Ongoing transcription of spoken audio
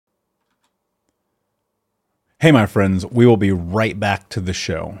Hey, my friends, we will be right back to the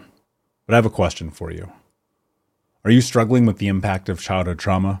show. But I have a question for you. Are you struggling with the impact of childhood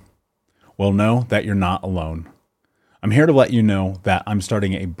trauma? Well, know that you're not alone. I'm here to let you know that I'm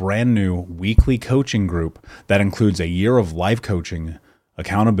starting a brand new weekly coaching group that includes a year of life coaching,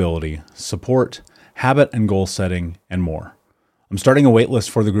 accountability, support, habit and goal setting, and more. I'm starting a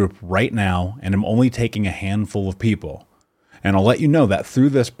waitlist for the group right now, and I'm only taking a handful of people. And I'll let you know that through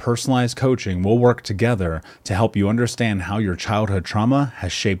this personalized coaching, we'll work together to help you understand how your childhood trauma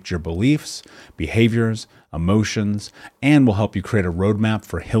has shaped your beliefs, behaviors, emotions, and will help you create a roadmap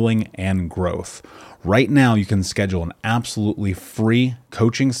for healing and growth. Right now, you can schedule an absolutely free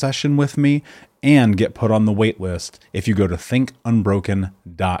coaching session with me and get put on the wait list if you go to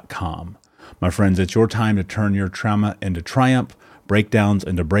thinkunbroken.com. My friends, it's your time to turn your trauma into triumph, breakdowns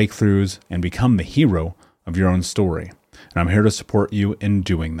into breakthroughs, and become the hero of your own story. And I'm here to support you in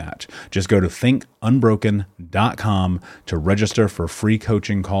doing that. Just go to thinkunbroken.com to register for a free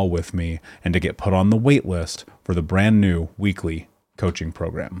coaching call with me and to get put on the wait list for the brand new weekly coaching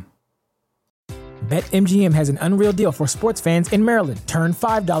program. BetMGM has an unreal deal for sports fans in Maryland. Turn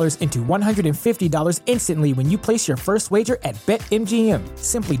 $5 into $150 instantly when you place your first wager at BetMGM.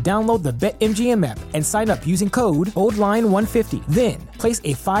 Simply download the BetMGM app and sign up using code OldLine150. Then, place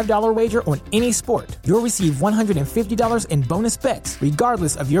a $5 wager on any sport. You'll receive $150 in bonus bets,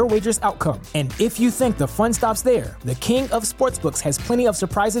 regardless of your wager's outcome. And if you think the fun stops there, the king of sportsbooks has plenty of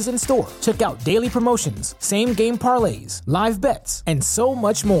surprises in store. Check out daily promotions, same-game parlays, live bets, and so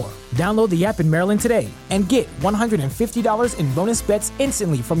much more. Download the app in Maryland today and get $150 in bonus bets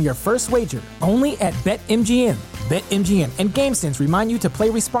instantly from your first wager. Only at BetMGM. BetMGM and GameSense remind you to play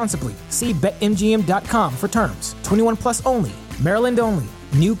responsibly. See BetMGM.com for terms. 21 plus only. Maryland only.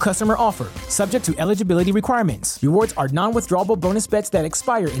 New customer offer. Subject to eligibility requirements. Rewards are non-withdrawable bonus bets that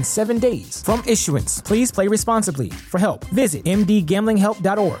expire in 7 days. From issuance, please play responsibly. For help, visit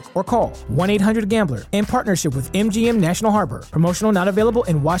mdgamblinghelp.org or call 1-800-GAMBLER in partnership with MGM National Harbor. Promotional not available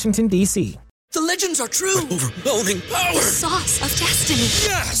in Washington, D.C. The legends are true. Overwhelming power! The sauce of destiny.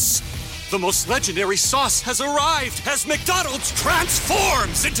 Yes! The most legendary sauce has arrived as McDonald's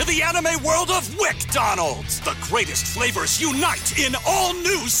transforms into the anime world of WickDonald's. The greatest flavors unite in all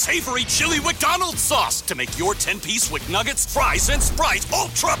new savory chili McDonald's sauce to make your 10-piece Wick Nuggets, fries, and Sprite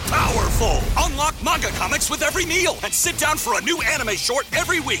ultra-powerful. Unlock manga comics with every meal and sit down for a new anime short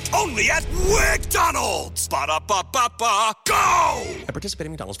every week only at WickDonald's. Ba-da-ba-ba-ba, go! At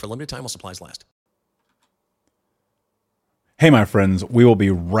participating McDonald's for a limited time while supplies last. Hey, my friends, we will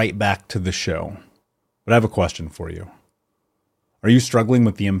be right back to the show. But I have a question for you. Are you struggling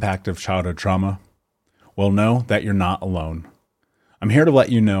with the impact of childhood trauma? Well, know that you're not alone. I'm here to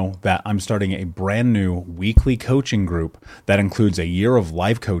let you know that I'm starting a brand new weekly coaching group that includes a year of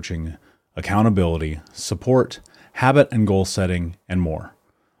life coaching, accountability, support, habit and goal setting, and more.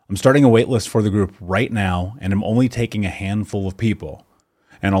 I'm starting a waitlist for the group right now, and I'm only taking a handful of people.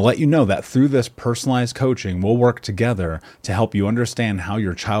 And I'll let you know that through this personalized coaching, we'll work together to help you understand how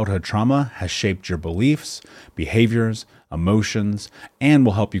your childhood trauma has shaped your beliefs, behaviors, emotions, and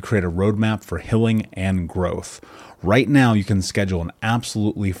will help you create a roadmap for healing and growth. Right now, you can schedule an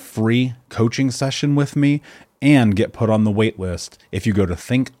absolutely free coaching session with me and get put on the wait list if you go to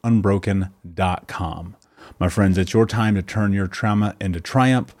thinkunbroken.com. My friends, it's your time to turn your trauma into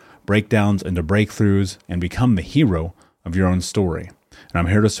triumph, breakdowns into breakthroughs, and become the hero of your own story. And I'm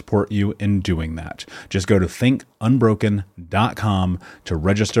here to support you in doing that. Just go to thinkunbroken.com to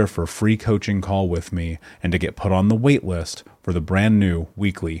register for a free coaching call with me and to get put on the wait list for the brand new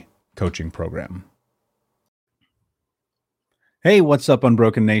weekly coaching program. Hey, what's up,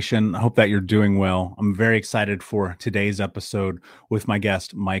 Unbroken Nation? I hope that you're doing well. I'm very excited for today's episode with my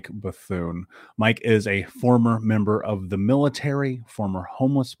guest, Mike Bethune. Mike is a former member of the military, former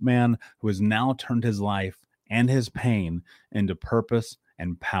homeless man who has now turned his life and his pain into purpose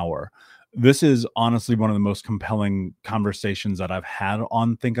and power. This is honestly one of the most compelling conversations that I've had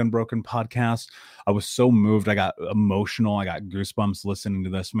on Think Unbroken podcast. I was so moved. I got emotional. I got goosebumps listening to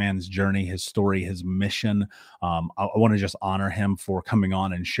this man's journey, his story, his mission. I want to just honor him for coming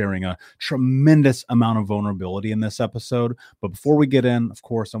on and sharing a tremendous amount of vulnerability in this episode. But before we get in, of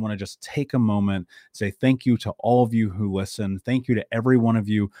course, I want to just take a moment, say thank you to all of you who listen. Thank you to every one of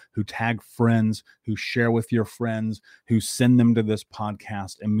you who tag friends, who share with your friends, who send them to this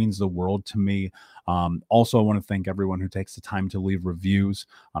podcast. It means the world world to me. Also, I want to thank everyone who takes the time to leave reviews.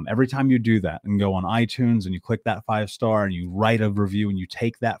 Every time you do that and go on iTunes and you click that 5-star and you write a review and you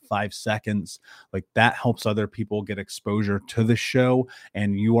take that 5 seconds, like that helps other people get exposure to the show.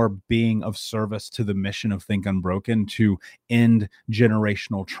 And you are being of service to the mission of Think Unbroken to end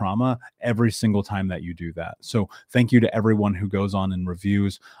generational trauma every single time that you do that. So thank you to everyone who goes on and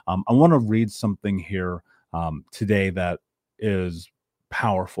reviews. I want to read something here today that is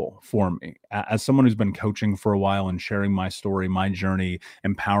powerful for me as someone who's been coaching for a while and sharing my story, my journey,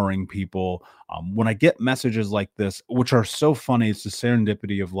 empowering people. When I get messages like this, which are so funny, it's the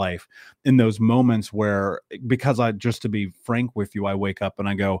serendipity of life in those moments where, because just to be frank with you, I wake up and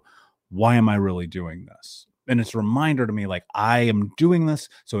I go, why am I really doing this? And it's a reminder to me, like, I am doing this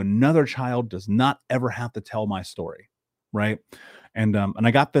so another child does not ever have to tell my story. Right. And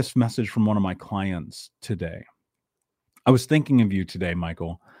I got this message from one of my clients today. I was thinking of you today,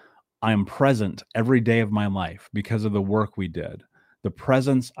 Michael. I am present every day of my life because of the work we did, the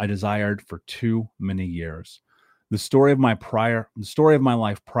presence I desired for too many years. The story of my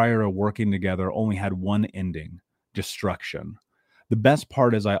life prior to working together only had one ending: destruction. The best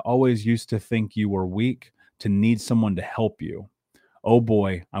part is I always used to think you were weak, to need someone to help you. Oh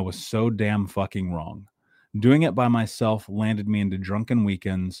boy, I was so damn fucking wrong. Doing it by myself landed me into drunken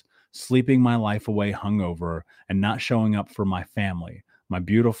weekends, sleeping my life away hungover, and not showing up for my family, my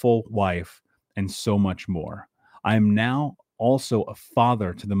beautiful wife, and so much more. I am now also a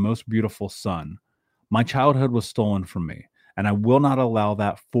father to the most beautiful son. My childhood was stolen from me, and I will not allow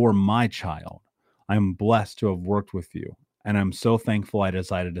that for my child. I am blessed to have worked with you, and I'm so thankful I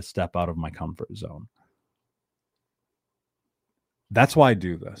decided to step out of my comfort zone. That's why I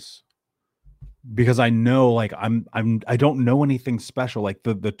do this. Because I know, like, I don't know anything special. Like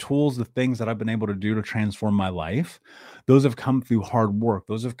the tools, the things that I've been able to do to transform my life, those have come through hard work.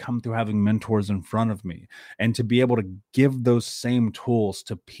 Those have come through having mentors in front of me, and to be able to give those same tools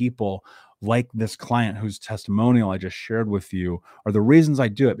to people like this client whose testimonial I just shared with you are the reasons I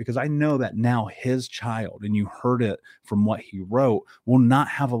do it, because I know that now his child, and you heard it from what he wrote, will not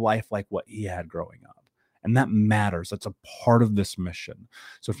have a life like what he had growing up. And that matters. That's a part of this mission.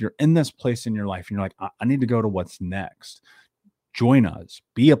 So if you're in this place in your life and you're like, I need to go to what's next, join us.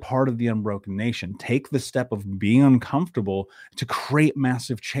 Be a part of the Unbroken Nation. Take the step of being uncomfortable to create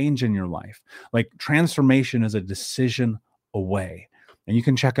massive change in your life. Like, transformation is a decision away. And you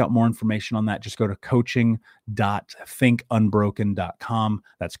can check out more information on that. Just go to coaching.thinkunbroken.com.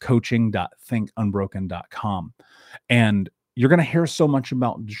 That's coaching.thinkunbroken.com. And you're going to hear so much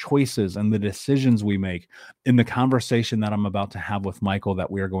about choices and the decisions we make in the conversation that I'm about to have with Michael that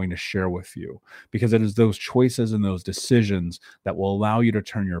we are going to share with you, because it is those choices and those decisions that will allow you to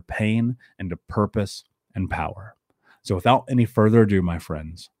turn your pain into purpose and power. So without any further ado, my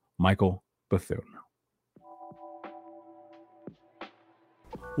friends, Michael Bethune.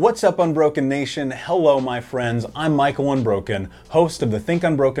 What's up, Unbroken Nation? Hello, my friends. I'm Michael Unbroken, host of the Think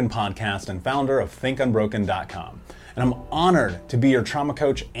Unbroken podcast and founder of thinkunbroken.com. And I'm honored to be your trauma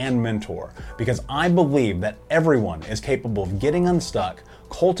coach and mentor, because I believe that everyone is capable of getting unstuck,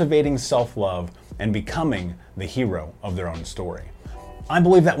 cultivating self-love, and becoming the hero of their own story. I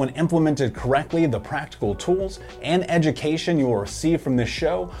believe that when implemented correctly, the practical tools and education you will receive from this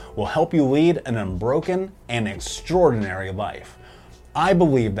show will help you lead an unbroken and extraordinary life. I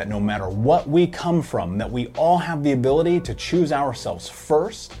believe that no matter what we come from, that we all have the ability to choose ourselves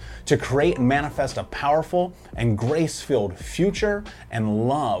first, to create and manifest a powerful and grace-filled future, and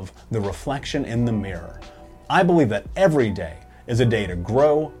love the reflection in the mirror. I believe that every day is a day to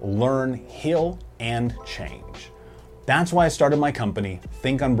grow, learn, heal, and change. That's why I started my company,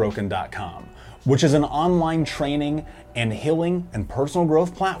 thinkunbroken.com, which is an online training and healing and personal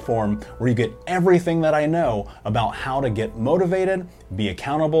growth platform where you get everything that I know about how to get motivated, be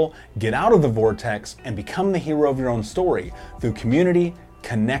accountable, get out of the vortex, and become the hero of your own story through community,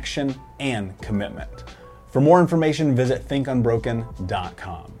 connection, and commitment. For more information, visit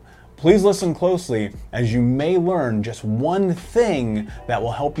thinkunbroken.com. Please listen closely, as you may learn just one thing that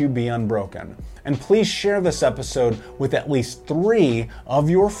will help you be unbroken. And please share this episode with at least 3 of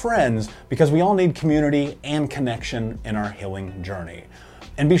your friends, because we all need community and connection in our healing journey.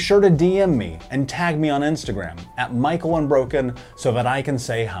 And be sure to DM me and tag me on Instagram at MichaelUnbroken so that I can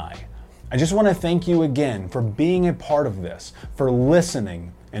say hi. I just want to thank you again for being a part of this, for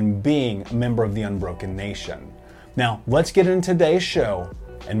listening, and being a member of the Unbroken Nation. Now, let's get into today's show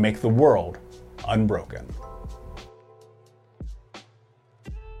and make the world unbroken.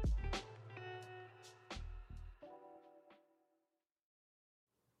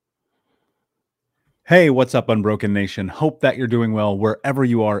 Hey, what's up, Unbroken Nation? Hope that you're doing well wherever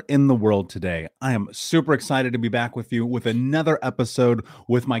you are in the world today. I am super excited to be back with you with another episode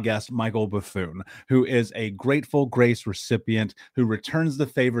with my guest, Michael Bethune, who is a Grateful Grace recipient who returns the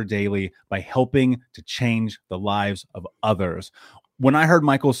favor daily by helping to change the lives of others. When I heard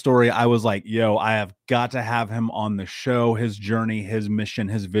Michael's story, I was like, yo, I have got to have him on the show. His journey, his mission,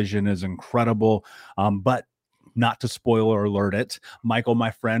 his vision is incredible. But not to spoiler alert it, Michael,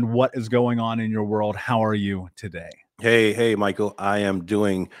 my friend, what is going on in your world? How are you today? Hey, Michael. I am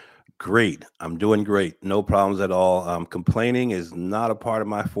doing great. I'm doing great. No problems at all. Complaining is not a part of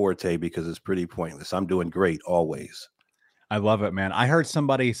my forte because it's pretty pointless. I'm doing great always. I love it, man. I heard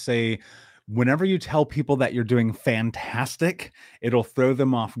somebody say, whenever you tell people that you're doing fantastic, it'll throw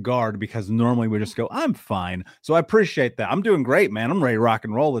them off guard because normally we just go, I'm fine. So I appreciate that. I'm doing great, man. I'm ready to rock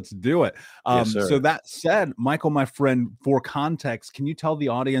and roll. Let's do it. Yes, sir. So that said, Michael, my friend, for context, can you tell the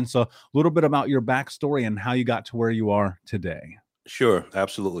audience a little bit about your backstory and how you got to where you are today? Sure,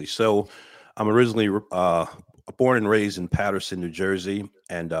 absolutely. So I'm originally born and raised in Paterson, New Jersey,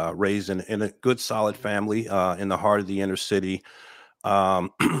 and raised in a good, solid family in the heart of the inner city.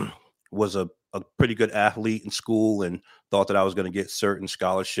 Um, was a pretty good athlete in school and thought that I was going to get certain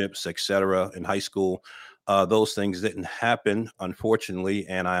scholarships, etc. in high school. Those things didn't happen, unfortunately,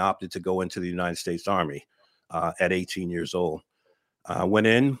 and I opted to go into the United States Army at 18 years old. I went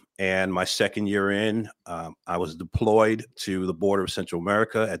in, and my second year in, I was deployed to the border of Central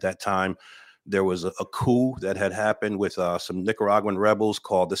America. At that time, there was a coup that had happened with some Nicaraguan rebels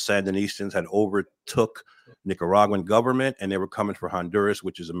called the Sandinistas had overtook Nicaraguan government, and they were coming for Honduras,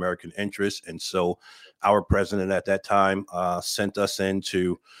 which is American interest. And so our president at that time sent us in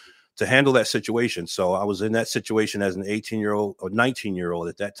to handle that situation. So I was in that situation as an 18-year-old or 19-year-old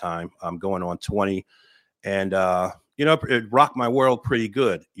at that time. I'm going on 20. And it rocked my world pretty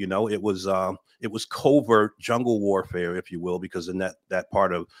good. It was covert jungle warfare, if you will, because in that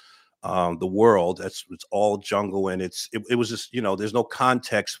part of the world, it's all jungle, and it was just, there's no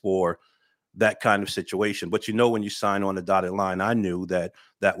context for that kind of situation. But when you sign on the dotted line, I knew that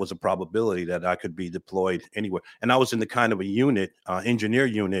was a probability that I could be deployed anywhere. And I was in the kind of a unit, engineer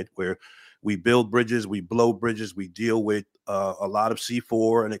unit, where we build bridges, we blow bridges, we deal with a lot of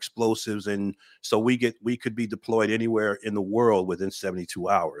C4 and explosives, and so we could be deployed anywhere in the world within 72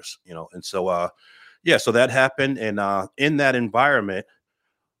 hours. And so so that happened, and in that environment,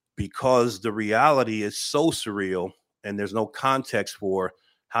 because the reality is so surreal and there's no context for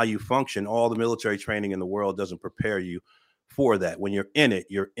how you function, all the military training in the world doesn't prepare you for that. When you're in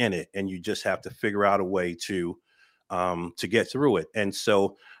it, and you just have to figure out a way to get through it. And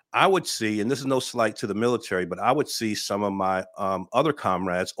so I would see, and this is no slight to the military, but I would see some of my other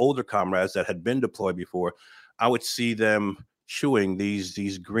comrades, older comrades that had been deployed before. I would see them chewing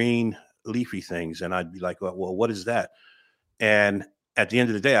these green leafy things, and I'd be like, well, what is that? And at the end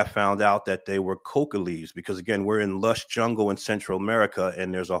of the day, I found out that they were coca leaves, because again, we're in lush jungle in Central America,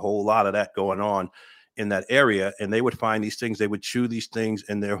 and there's a whole lot of that going on in that area. And they would find these things, they would chew these things,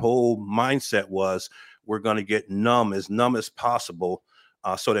 and their whole mindset was, we're going to get numb as possible,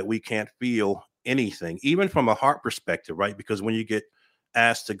 so that we can't feel anything, even from a heart perspective, right? Because when you get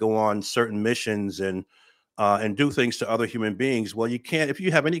asked to go on certain missions and do things to other human beings, well, you can't, if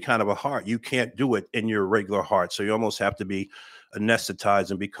you have any kind of a heart, you can't do it in your regular heart. So you almost have to be anesthetized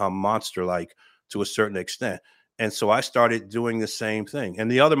and become monster-like to a certain extent. And so I started doing the same thing. And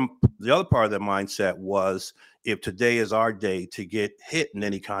the other part of the mindset was, if today is our day to get hit in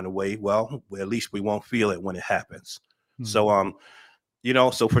any kind of way, well, at least we won't feel it when it happens. Mm-hmm.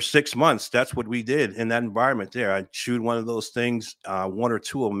 So, so for 6 months, that's what we did in that environment there. I chewed one of those things, one or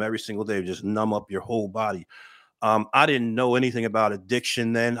two of them every single day, just numb up your whole body. I didn't know anything about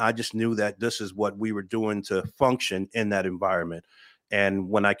addiction then. I just knew that this is what we were doing to function in that environment. And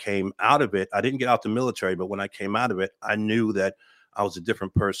when I came out of it, I didn't get out the military, but when I came out of it, I knew that I was a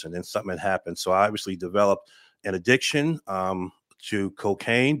different person and something had happened. So I obviously developed an addiction to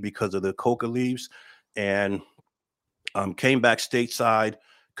cocaine because of the coca leaves, and came back stateside,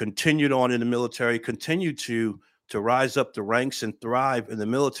 continued on in the military, continued to rise up the ranks and thrive in the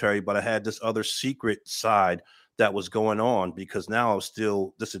military. But I had this other secret side that was going on, because now I was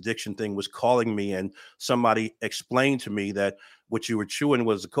still, this addiction thing was calling me, and somebody explained to me that what you were chewing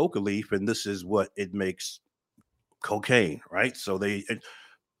was a coca leaf, and this is what it makes cocaine, right? So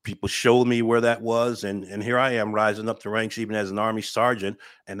people showed me where that was, and here I am rising up the ranks even as an Army sergeant,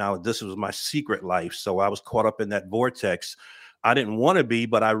 and now this was my secret life. So I was caught up in that vortex. I didn't want to be,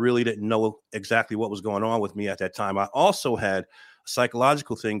 but I really didn't know exactly what was going on with me at that time. I also had a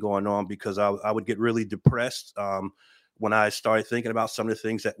psychological thing going on, because I would get really depressed when I started thinking about some of the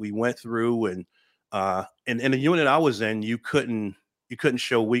things that we went through, and In the unit I was in, you couldn't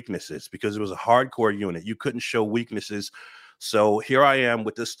show weaknesses because it was a hardcore unit. You couldn't show weaknesses. So here I am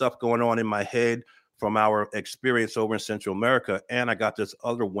with this stuff going on in my head from our experience over in Central America, and I got this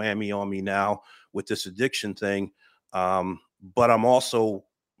other whammy on me now with this addiction thing. But I'm also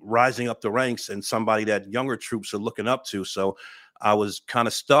rising up the ranks and somebody that younger troops are looking up to. So I was kind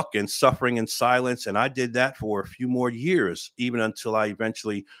of stuck and suffering in silence, and I did that for a few more years, even until I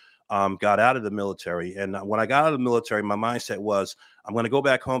eventually got out of the military. And when I got out of the military, my mindset was, I'm going to go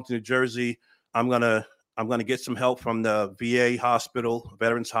back home to New Jersey. I'm going to get some help from the VA hospital,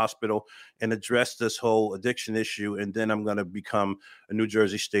 Veterans Hospital, and address this whole addiction issue. And then I'm going to become a New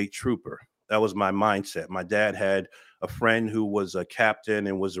Jersey State Trooper. That was my mindset. My dad had a friend who was a captain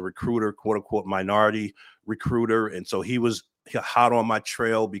and was a recruiter, quote unquote, minority recruiter. And so he was hot on my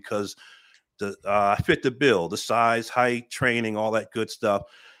trail because I fit the bill, the size, height, training, all that good stuff.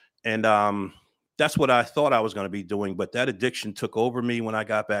 And that's what I thought I was going to be doing. But that addiction took over me when I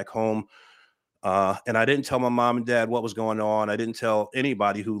got back home. And I didn't tell my mom and dad what was going on. I didn't tell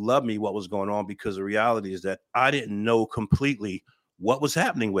anybody who loved me what was going on, because the reality is that I didn't know completely what was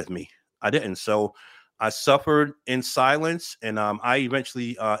happening with me. I didn't. So I suffered in silence, and I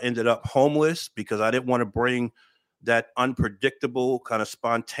eventually ended up homeless because I didn't want to bring that unpredictable kind of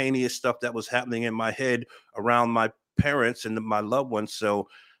spontaneous stuff that was happening in my head around my parents and my loved ones. So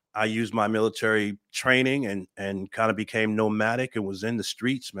I used my military training and kind of became nomadic and was in the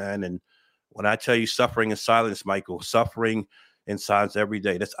streets, man. And when I tell you suffering in silence, Michael, suffering in silence every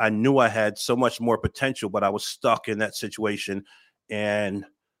day, I knew I had so much more potential, but I was stuck in that situation. And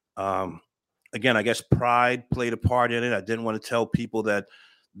again, I guess pride played a part in it. I didn't want to tell people that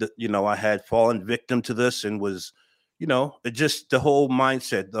I had fallen victim to this, and was, it just the whole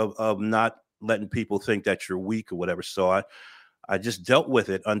mindset of not letting people think that you're weak or whatever. So I just dealt with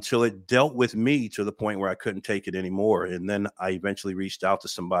it until it dealt with me to the point where I couldn't take it anymore. And then I eventually reached out to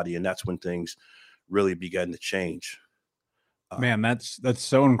somebody, and that's when things really began to change. Man, that's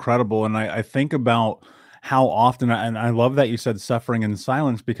so incredible. And I think about how often, and I love that you said suffering in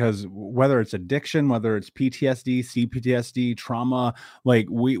silence, because whether it's addiction, whether it's PTSD, CPTSD, trauma, like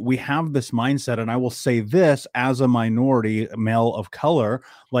we have this mindset. And I will say this as a minority male of color,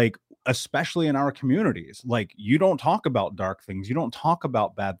 like, especially in our communities, like, you don't talk about dark things, you don't talk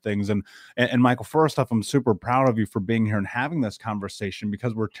about bad things. And Michael, first off, I'm super proud of you for being here and having this conversation,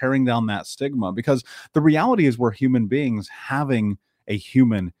 because we're tearing down that stigma. Because the reality is, we're human beings having a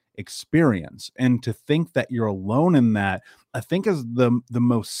human experience, and to think that you're alone in that, I think, is the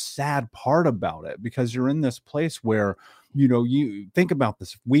most sad part about it, because you're in this place where, you think about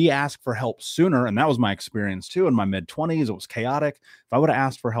this. We ask for help sooner. And that was my experience too. In my mid-20s, it was chaotic. If I would have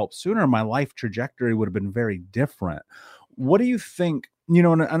asked for help sooner, my life trajectory would have been very different. What do you think,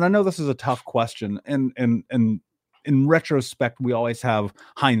 and I know this is a tough question, and in retrospect, we always have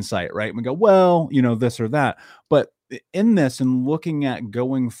hindsight, right? We go, well, this or that. But in this, and looking at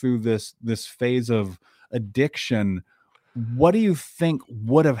going through this phase of addiction, what do you think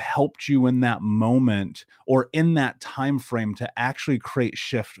would have helped you in that moment, or in that time frame, to actually create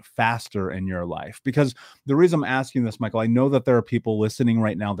shift faster in your life? Because the reason I'm asking this, Michael, I know that there are people listening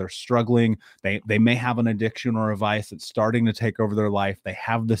right now, they're struggling. They may have an addiction or a vice that's starting to take over their life. They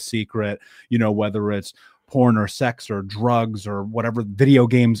have the secret, whether it's porn or sex or drugs or whatever, video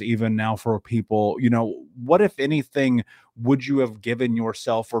games even now for people. What, if anything, would you have given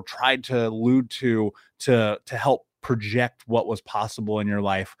yourself or tried to allude to help project what was possible in your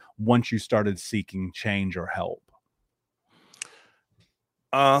life once you started seeking change or help?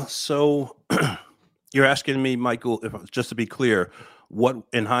 So you're asking me, Michael, just to be clear, what,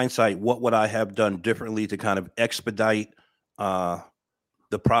 in hindsight, what would I have done differently to kind of expedite the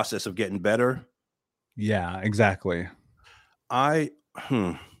process of getting better? Yeah, exactly. Well,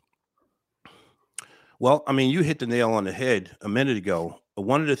 I mean, you hit the nail on the head a minute ago.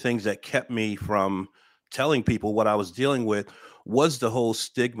 One of the things that kept me from telling people what I was dealing with was the whole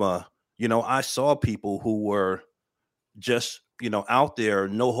stigma. I saw people who were just, out there,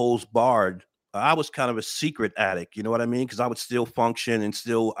 no holds barred. I was kind of a secret addict, you know what I mean? Because I would still function, and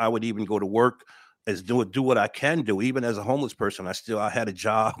I would even go to work as do what I can do. Even as a homeless person, I had a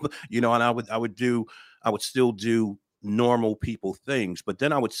job, and I would still do normal people things. But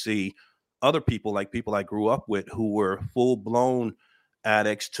then I would see other people, like people I grew up with, who were full blown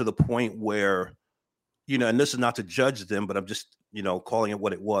addicts, to the point where, and this is not to judge them, but I'm just, calling it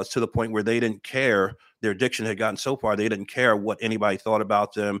what it was, to the point where they didn't care. Their addiction had gotten so far, they didn't care what anybody thought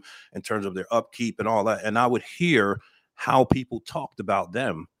about them in terms of their upkeep and all that. And I would hear how people talked about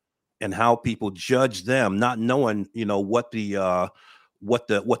them and how people judged them, not knowing, what the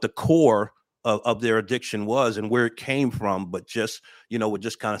core of their addiction was and where it came from, but just, would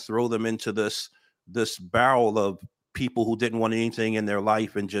just kind of throw them into this barrel of people who didn't want anything in their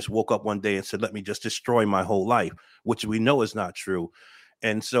life and just woke up one day and said, let me just destroy my whole life, which we know is not true.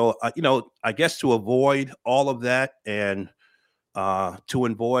 And so, I guess to avoid all of that and to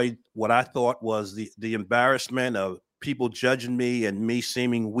avoid what I thought was the embarrassment of people judging me and me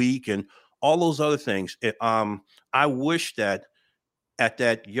seeming weak and all those other things, I wish that at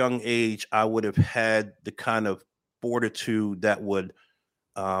that young age, I would have had the kind of fortitude that would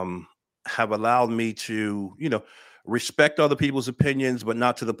have allowed me to, respect other people's opinions, but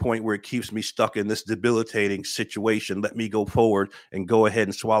not to the point where it keeps me stuck in this debilitating situation. Let me go forward and go ahead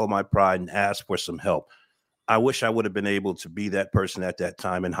and swallow my pride and ask for some help. I wish I would have been able to be that person at that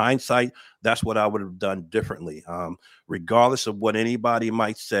time. In hindsight, that's what I would have done differently. Regardless of what anybody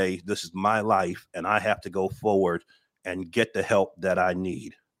might say, this is my life and I have to go forward and get the help that I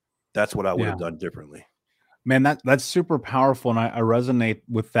need. That's what I would have done differently. Man, that's super powerful. And I resonate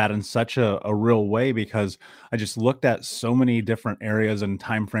with that in such a real way, because I just looked at so many different areas and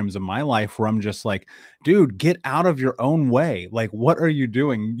time frames in my life where I'm just like, dude, get out of your own way. Like, what are you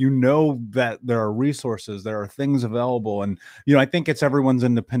doing? You know that there are resources, there are things available. And, I think it's everyone's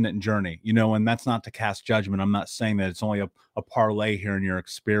independent journey, and that's not to cast judgment. I'm not saying that it's only a parlay here in your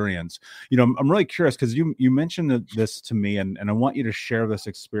experience. I'm really curious because you mentioned this to me, and I want you to share this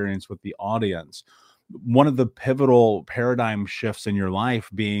experience with the audience. One of the pivotal paradigm shifts in your life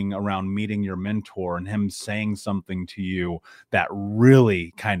being around meeting your mentor and him saying something to you that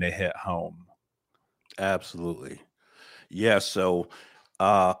really kind of hit home. Absolutely. Yeah. So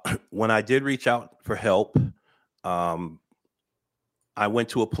when I did reach out for help, I went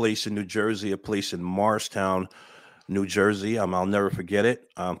to a place in New Jersey, a place in Morristown, New Jersey. I'll never forget it.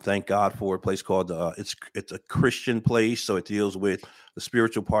 Thank God for a place called it's a Christian place, so it deals with the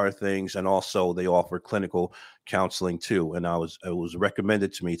spiritual part of things, and also they offer clinical counseling too. And it was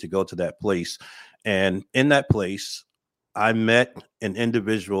recommended to me to go to that place, and in that place, I met an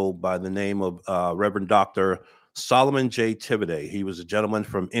individual by the name of Reverend Dr. Solomon J. Tividay. He was a gentleman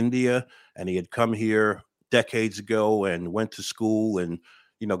from India, and he had come here decades ago and went to school and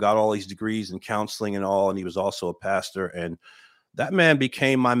got all these degrees in counseling and all. And he was also a pastor. And that man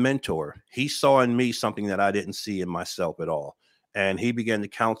became my mentor. He saw in me something that I didn't see in myself at all. And he began to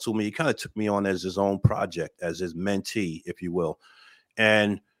counsel me. He kind of took me on as his own project, as his mentee, if you will.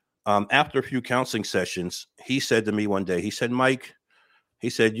 And after a few counseling sessions, he said to me one day, he said, Mike, he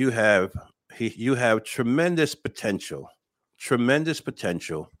said, you have tremendous potential,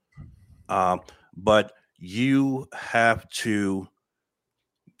 but you have to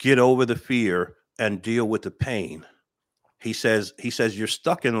get over the fear and deal with the pain. He says you're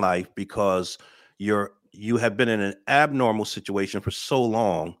stuck in life because you have been in an abnormal situation for so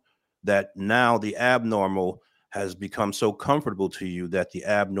long that now the abnormal has become so comfortable to you that the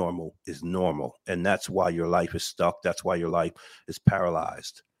abnormal is normal. And that's why your life is stuck. That's why your life is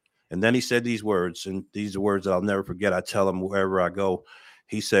paralyzed. And then he said these words, and these are words that I'll never forget. I tell him wherever I go.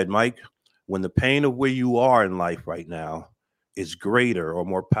 He said, Mike, when the pain of where you are in life right now is greater or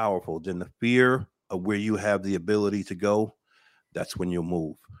more powerful than the fear of where you have the ability to go, that's when you'll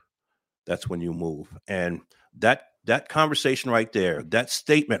move. That's when you move. And that conversation right there, that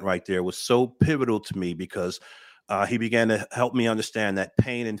statement right there was so pivotal to me because he began to help me understand that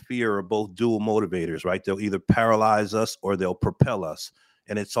pain and fear are both dual motivators, right? They'll either paralyze us or they'll propel us.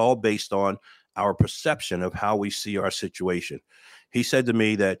 And it's all based on our perception of how we see our situation. He said to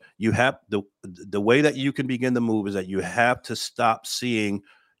me that you have the way that you can begin to move is that you have to stop seeing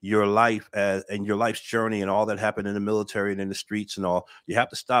your life and your life's journey and all that happened in the military and in the streets and all. You have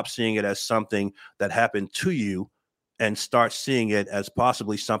to stop seeing it as something that happened to you and start seeing it as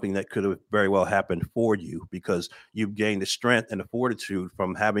possibly something that could have very well happened for you, because you've gained the strength and the fortitude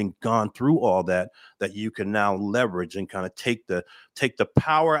from having gone through all that you can now leverage and kind of take the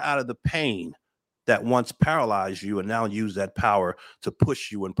power out of the pain that once paralyzed you and now use that power to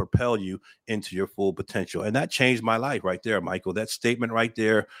push you and propel you into your full potential. And that changed my life right there, Michael. That statement right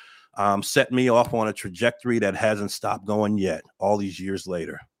there set me off on a trajectory that hasn't stopped going yet, all these years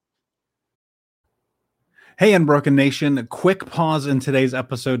later. Hey, Unbroken Nation, a quick pause in today's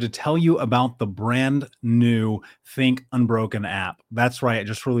episode to tell you about the brand new Think Unbroken app. That's right, I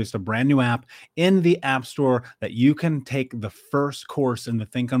just released a brand new app in the App Store that you can take the first course in the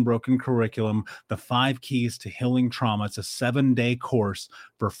Think Unbroken curriculum, the 5 Keys to Healing Trauma. It's a 7-day course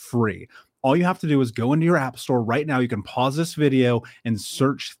for free. All you have to do is go into your App Store right now. You can pause this video and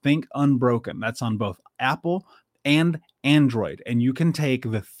search Think Unbroken. That's on both Apple and Android. And you can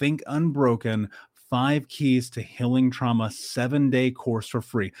take the Think Unbroken 5 Keys to Healing Trauma 7-day course for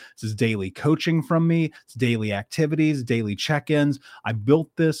free. This is daily coaching from me. It's daily activities, daily check-ins. I built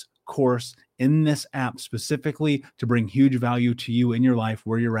this course in this app specifically to bring huge value to you in your life,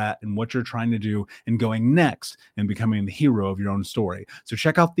 where you're at and what you're trying to do and going next and becoming the hero of your own story. So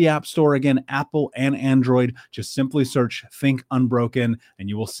check out the App Store, again, Apple and Android. Just simply search Think Unbroken and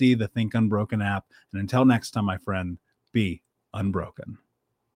you will see the Think Unbroken app. And until next time, my friend, be unbroken.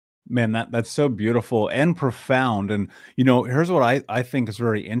 Man, that's so beautiful and profound. And, here's what I think is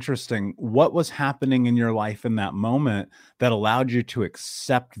very interesting. What was happening in your life in that moment that allowed you to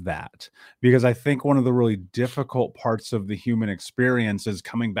accept that? Because I think one of the really difficult parts of the human experience is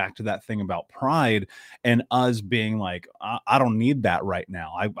coming back to that thing about pride and us being like, I don't need that right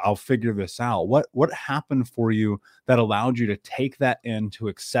now. I'll figure this out. What happened for you that allowed you to take that in, to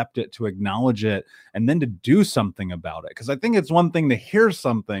accept it, to acknowledge it, and then to do something about it? Because I think it's one thing to hear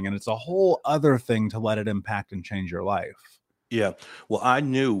something, and it's a whole other thing to let it impact and change your life. Yeah. Well, I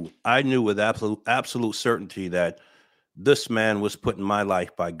knew with absolute certainty that this man was put in my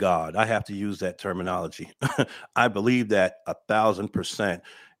life by God. I have to use that terminology. I believe that 1,000%.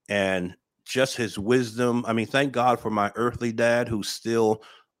 And just his wisdom. I mean, thank God for my earthly dad, who's still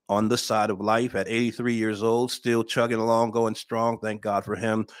on this side of life at 83 years old, still chugging along, going strong. Thank God for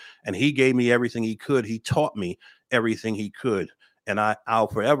him. And he gave me everything he could. He taught me everything he could. And I'll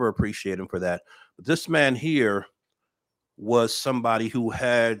forever appreciate him for that. But this man here was somebody who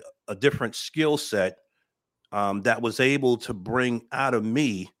had a different skill set that was able to bring out of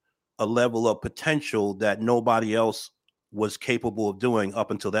me a level of potential that nobody else was capable of doing up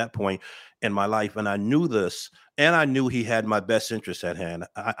until that point in my life. And I knew this, and I knew he had my best interest at hand.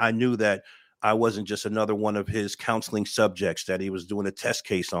 I knew that I wasn't just another one of his counseling subjects that he was doing a test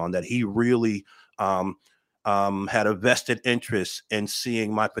case on, that he really had a vested interest in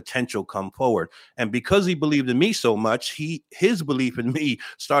seeing my potential come forward. And because he believed in me so much, his belief in me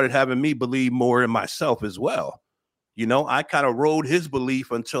started having me believe more in myself as well. I kind of rode his belief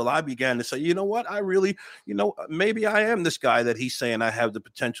until I began to say, you know what, I really, maybe I am this guy that he's saying I have the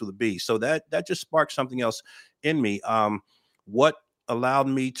potential to be. So that just sparked something else in me. What allowed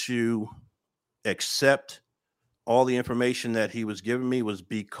me to accept all the information that he was giving me was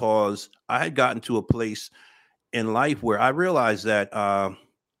because I had gotten to a place in life where I realized that I've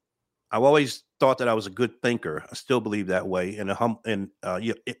always thought that I was a good thinker. I still believe that way,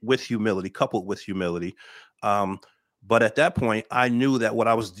 with humility, coupled with humility. But at that point, I knew that what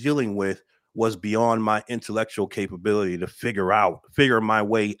I was dealing with was beyond my intellectual capability to figure my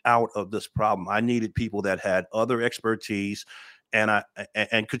way out of this problem. I needed people that had other expertise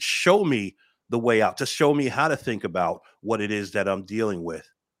and could show me the way out, to show me how to think about what it is that I'm dealing with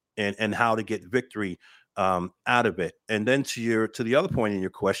and how to get victory out of it. And then to the other point in your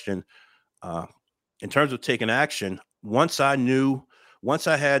question, in terms of taking action, once I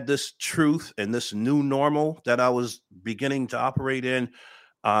had this truth and this new normal that I was beginning to operate in,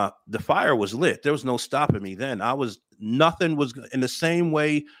 the fire was lit. There was no stopping me then. Nothing was in the same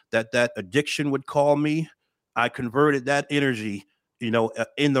way that addiction would call me. I converted that energy,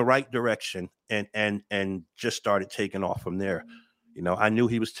 in the right direction and just started taking off from there. I knew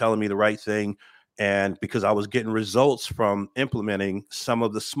he was telling me the right thing. And because I was getting results from implementing some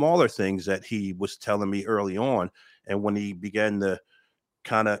of the smaller things that he was telling me early on. And when he began to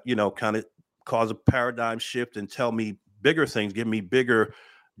kind of cause a paradigm shift and tell me bigger things, give me bigger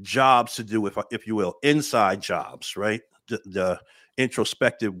jobs to do, if you will, inside jobs, right? The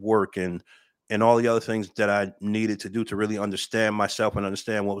introspective work and all the other things that I needed to do to really understand myself and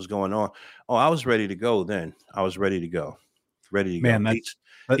understand what was going on. Oh, I was ready to go then. I was ready to go. Man,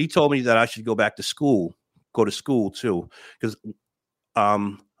 he told me that I should go to school too. Because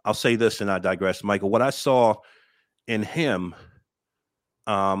I'll say this and I digress, Michael. What I saw in him,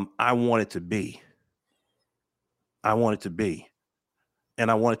 I wanted to be.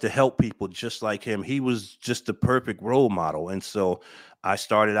 And I wanted to help people just like him. He was just the perfect role model. And so I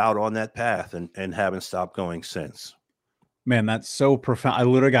started out on that path and haven't stopped going since. Man, that's so profound. I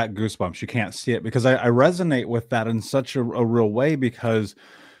literally got goosebumps. You can't see it because I resonate with that in such a real way because,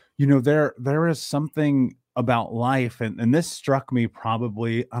 there is something about life. And this struck me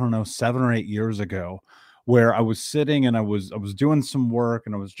probably, 7 or 8 years ago, where I was sitting and I was doing some work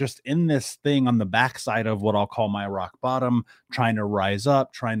and I was just in this thing on the backside of what I'll call my rock bottom, trying to rise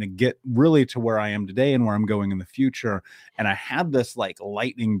up, trying to get really to where I am today and where I'm going in the future. And I had this like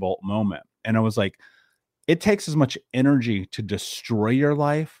lightning bolt moment. And I was like, it takes as much energy to destroy your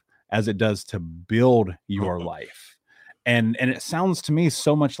life as it does to build your life. And it sounds to me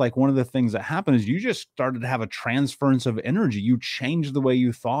so much like one of the things that happened is you just started to have a transference of energy. You changed the way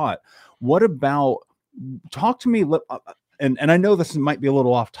you thought. What about, talk to me, and I know this might be a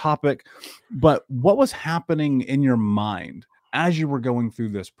little off topic, but what was happening in your mind as you were going through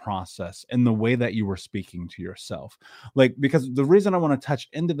this process and the way that you were speaking to yourself? Like, because the reason I want to touch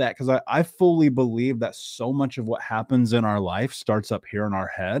into that, because I fully believe that so much of what happens in our life starts up here in our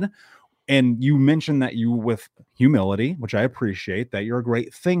head. And you mentioned that you, with humility, which I appreciate, that you're a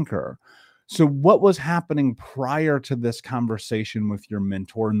great thinker. So what was happening prior to this conversation with your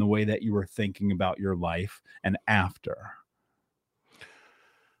mentor and the way that you were thinking about your life and after?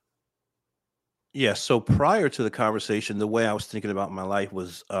 Yeah. So prior to the conversation, the way I was thinking about my life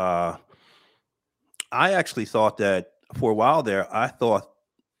was, I actually thought that for a while there, I thought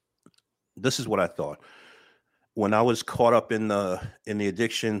this is what I thought. When I was caught up in the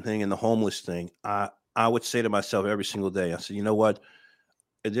addiction thing and the homeless thing, I would say to myself every single day, I said, you know what?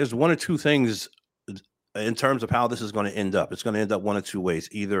 There's one or two things in terms of how this is going to end up. It's going to end up one or two ways.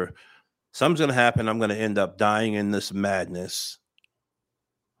 Either something's going to happen, I'm going to end up dying in this madness,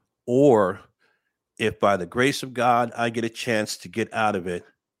 or if by the grace of God I get a chance to get out of it,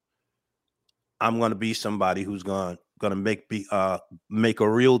 I'm going to be somebody who's going to make a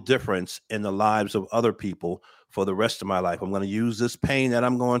real difference in the lives of other people for the rest of my life. I'm going to use this pain that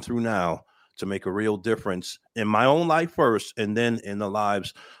I'm going through now to make a real difference in my own life first, and then in the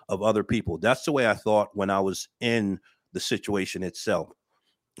lives of other people. That's the way I thought when I was in the situation itself.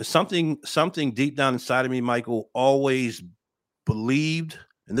 Something deep down inside of me, Michael, always believed,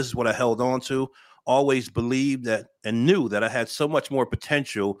 and this is what I held on to, always believed that and knew that I had so much more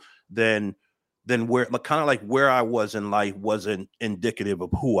potential than where, kind of like where I was in life wasn't indicative of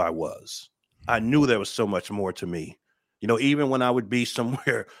who I was. I knew there was so much more to me. Even when I would be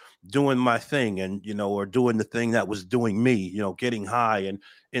somewhere doing my thing and, or doing the thing that was doing me, getting high and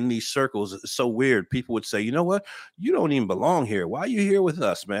in these circles, it's so weird. People would say, you know what, you don't even belong here. Why are you here with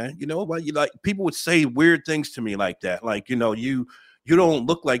us, man? Why you like, people would say weird things to me like that. Like, you don't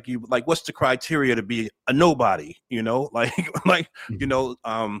look like you, like, what's the criteria to be a nobody, like,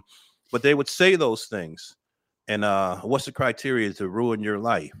 but they would say those things. And what's the criteria to ruin your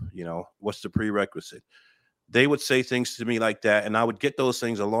life? What's the prerequisite? They would say things to me like that, and I would get those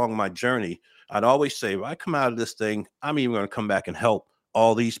things along my journey. I'd always say, if I come out of this thing, I'm even going to come back and help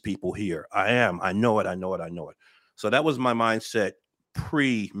all these people here. I am. I know it. I know it. I know it. So that was my mindset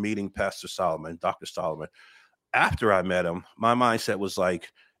pre-meeting Pastor Solomon, Dr. Solomon. After I met him, my mindset was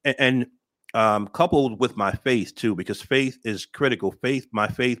like, and coupled with my faith too, because faith is critical. My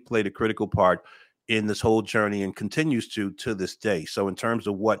faith played a critical part in this whole journey and continues to this day. So in terms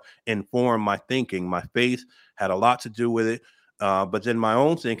of what informed my thinking, my faith had a lot to do with it. But then my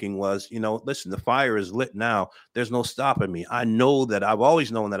own thinking was, listen, the fire is lit now. There's no stopping me. I know that I've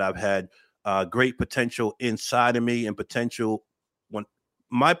always known that I've had great potential inside of me, and potential. When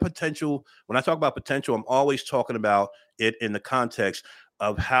I talk about potential, I'm always talking about it in the context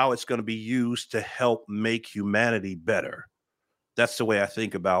of how it's going to be used to help make humanity better. That's the way I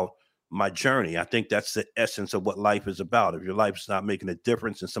think about my journey. I think that's the essence of what life is about. If your life is not making a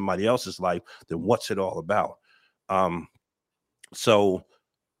difference in somebody else's life, then what's it all about? So,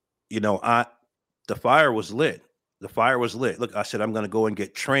 the fire was lit. The fire was lit. Look, I said, I'm going to go and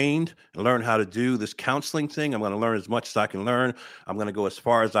get trained and learn how to do this counseling thing. I'm going to learn as much as I can learn. I'm going to go as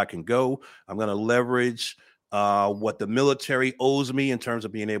far as I can go. I'm going to leverage what the military owes me in terms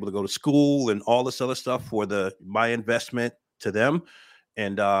of being able to go to school and all this other stuff for my investment to them.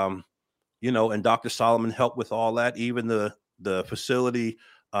 And, and Dr. Solomon helped with all that. Even the facility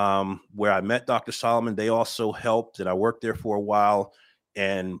where I met Dr. Solomon, they also helped, and I worked there for a while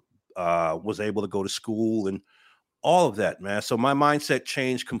and was able to go to school and all of that, man. So my mindset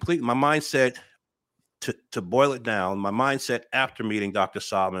changed completely. My mindset, to boil it down, my mindset after meeting Dr.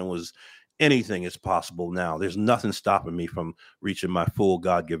 Solomon was anything is possible now. There's nothing stopping me from reaching my full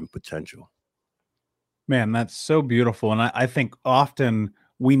God-given potential. Man, that's so beautiful. And I think often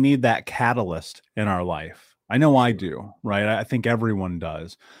we need that catalyst in our life. I know I do, right? I think everyone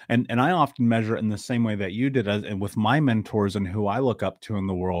does. And I often measure it in the same way that you did, and with my mentors and who I look up to in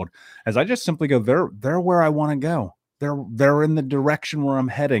the world, as I just simply go, they're where I want to go. They're in the direction where I'm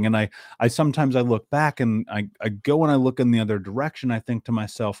heading. And I sometimes I look back and I go and I look in the other direction. I think to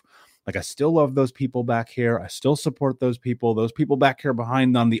myself, like, I still love those people back here. I still support those people back here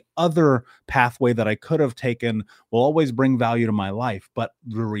behind on the other pathway that I could have taken will always bring value to my life. But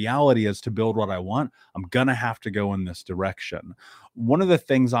the reality is, to build what I want, I'm going to have to go in this direction. One of the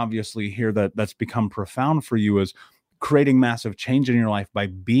things obviously here that's become profound for you is creating massive change in your life by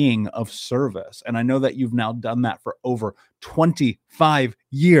being of service. And I know that you've now done that for over 25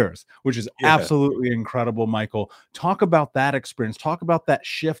 years, which is absolutely incredible, Michael. Talk about that experience. Talk about that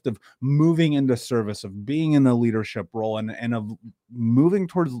shift of moving into service, of being in a leadership role, and of moving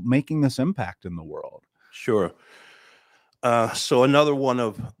towards making this impact in the world. Sure. So another one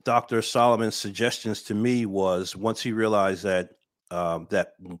of Dr. Solomon's suggestions to me was, once he realized that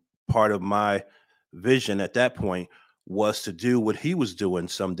that part of my vision at that point was to do what he was doing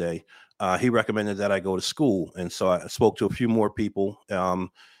someday, he recommended that I go to school. And so I spoke to a few more people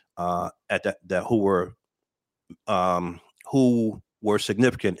at that who were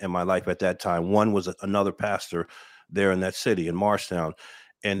significant in my life at that time. One was another pastor there in that city in Marshtown,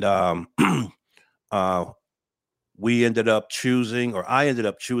 and I ended up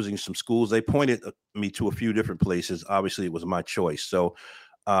choosing some schools. They pointed me to a few different places. Obviously, it was my choice. So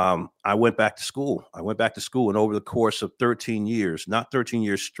I went back to school. And over the course of 13 years, not 13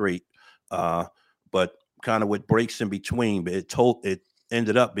 years straight, but kind of with breaks in between, but it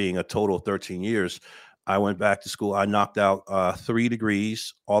ended up being a total of 13 years. I went back to school. I knocked out 3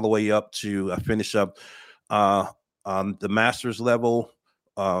 degrees all the way up to, I finished up the master's level,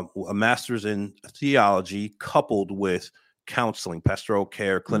 a master's in theology coupled with counseling, pastoral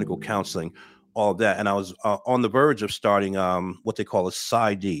care, clinical counseling, all of that. And I was on the verge of starting what they call a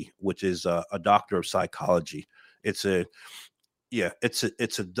PsyD, which is a doctor of psychology. It's not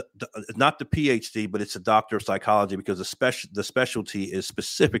the PhD, but it's a doctor of psychology, because the specialty is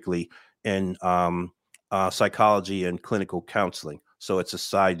specifically in psychology and clinical counseling. So it's a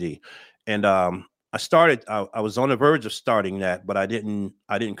PsyD. And I was on the verge of starting that, but I didn't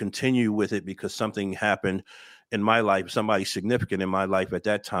continue with it because something happened in my life. Somebody significant in my life at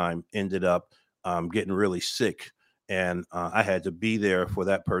that time ended up getting really sick. And I had to be there for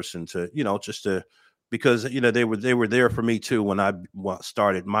that person because they were there for me too when I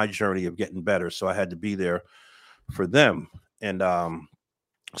started my journey of getting better. So I had to be there for them. And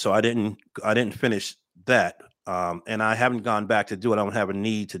so I didn't finish that. And I haven't gone back to do it. I don't have a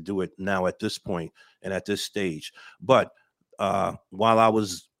need to do it now at this point and at this stage. But while I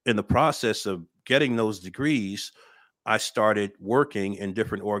was in the process of getting those degrees, I started working in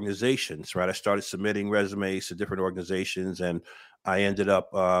different organizations, right? I started submitting resumes to different organizations, and I ended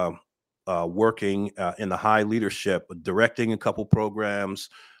up working in the high leadership, directing a couple programs,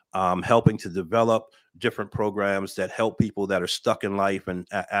 helping to develop different programs that help people that are stuck in life and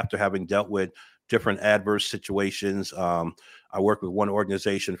after having dealt with different adverse situations. I worked with one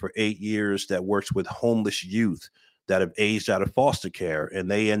organization for 8 years that works with homeless youth that have aged out of foster care,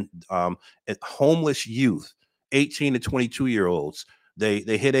 and homeless youth, 18 to 22-year-olds, they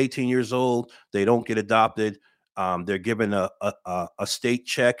hit 18 years old, they don't get adopted. They're given a state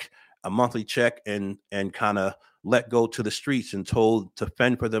check, a monthly check, and kind of let go to the streets and told to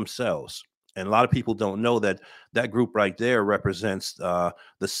fend for themselves. And a lot of people don't know that group right there represents the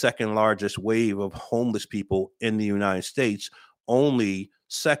second largest wave of homeless people in the United States, only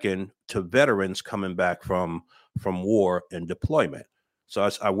second to veterans coming back from war and deployment. So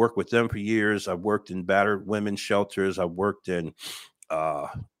I worked with them for years. I've worked in battered women's shelters. I've worked in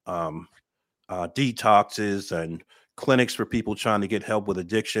detoxes and clinics for people trying to get help with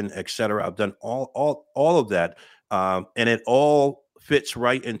addiction, et cetera. I've done all of that. And it all fits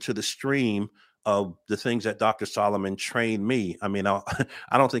right into the stream of the things that Dr. Solomon trained me. I mean, I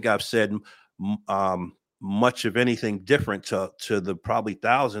don't think I've said much of anything different to the probably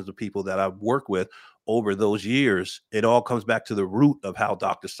thousands of people that I've worked with over those years. It all comes back to the root of how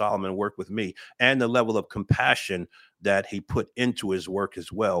Dr. Solomon worked with me and the level of compassion that he put into his work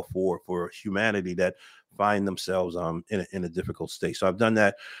as well for humanity that find themselves in a difficult state. So I've done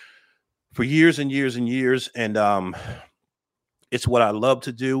that for years and years and years. And it's what I love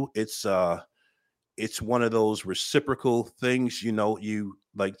to do. It's one of those reciprocal things, you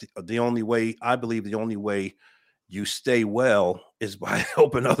like the only way you stay well is by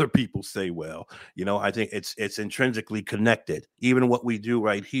helping other people stay well. I think it's intrinsically connected. Even what we do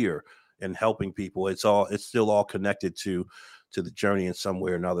right here and helping people, it's still all connected to the journey in some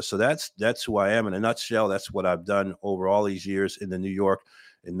way or another. So that's who I am in a nutshell. That's what I've done over all these years in the New York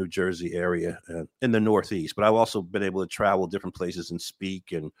and New Jersey area, in the Northeast. But I've also been able to travel different places and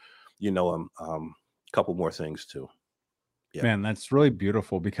speak, and a couple more things too. Yeah. Man, that's really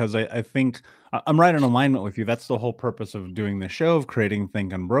beautiful, because I think I'm right in alignment with you. That's the whole purpose of doing this show, of creating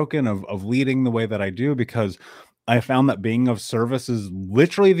Think Unbroken, of leading the way that I do, because I found that being of service is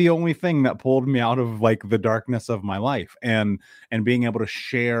literally the only thing that pulled me out of like the darkness of my life, and being able to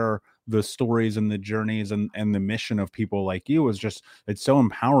share the stories and the journeys and the mission of people like you is just, it's so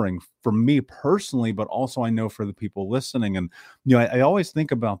empowering for me personally, but also I know for the people listening. And, I always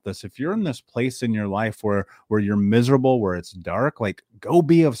think about this. If you're in this place in your life where you're miserable, where it's dark, like, go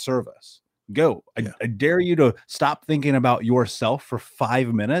be of service. Go. I dare you to stop thinking about yourself for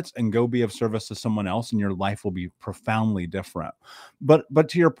 5 minutes and go be of service to someone else, and your life will be profoundly different. But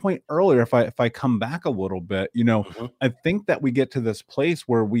to your point earlier, if I come back a little bit, I think that we get to this place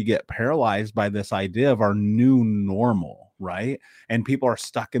where we get paralyzed by this idea of our new normal, right? And people are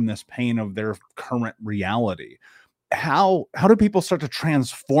stuck in this pain of their current reality. How do people start to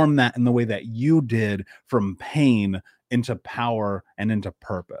transform that in the way that you did, from pain into power and into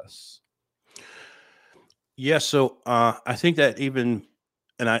purpose? Yeah, so I think that even,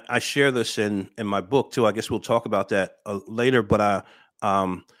 and I share this in my book too. I guess we'll talk about that later. But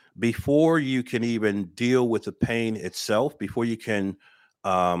before you can even deal with the pain itself,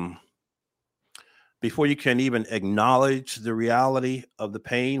 um, before you can even acknowledge the reality of the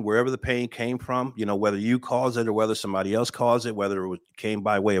pain, wherever the pain came from, whether you caused it or whether somebody else caused it, whether came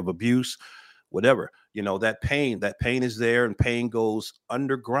by way of abuse, whatever, that pain is there, and pain goes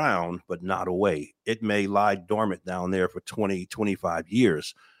underground, but not away. It may lie dormant down there for 20, 25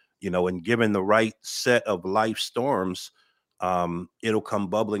 years, and given the right set of life storms, it'll come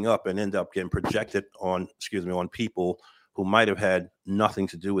bubbling up and end up getting projected on people who might have had nothing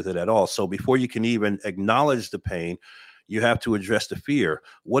to do with it at all. So before you can even acknowledge the pain, you have to address the fear.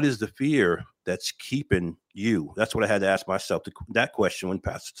 What is the fear that's keeping you? That's what I had to ask myself that question when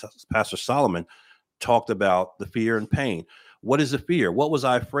Pastor Solomon talked about the fear and pain. What is the fear? What was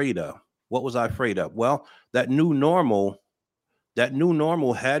I afraid of? What was I afraid of? Well, that new normal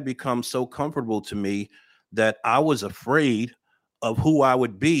had become so comfortable to me that I was afraid of who I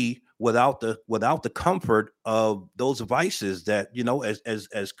would be without the comfort of those vices that,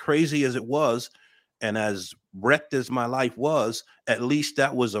 as crazy as it was, and as wrecked as my life was, at least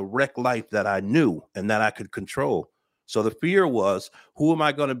that was a wrecked life that I knew and that I could control. So the fear was, who am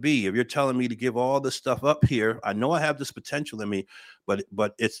I going to be? If you're telling me to give all this stuff up here, I know I have this potential in me, but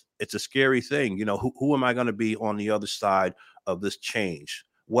it's a scary thing. Who am I going to be on the other side of this change?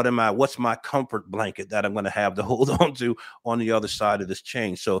 What's my comfort blanket that I'm going to have to hold on to on the other side of this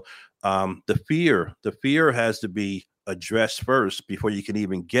change? So the fear has to be addressed first before you can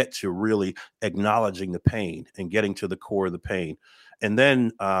even get to really acknowledging the pain and getting to the core of the pain. And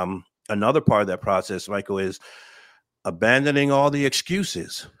then another part of that process, Michael, is abandoning all the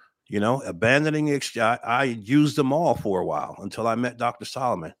excuses. I used them all for a while until I met Dr.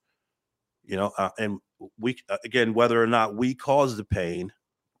 Solomon. And we again, whether or not we caused the pain,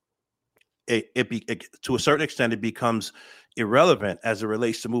 it to a certain extent, it becomes irrelevant as it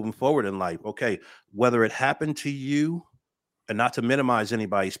relates to moving forward in life. Okay, whether it happened to you, and not to minimize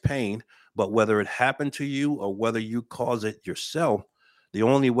anybody's pain, but whether it happened to you or whether you cause it yourself, the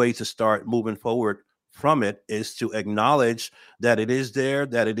only way to start moving forward from it is to acknowledge that it is there,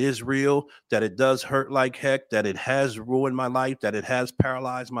 that it is real, that it does hurt like heck, that it has ruined my life, that it has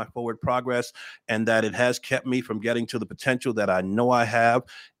paralyzed my forward progress, and that it has kept me from getting to the potential that I know I have,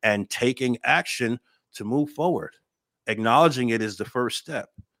 and taking action to move forward. Acknowledging it is the first step.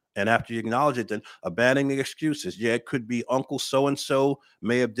 And after you acknowledge it, then abandoning the excuses. Yeah, it could be Uncle so-and-so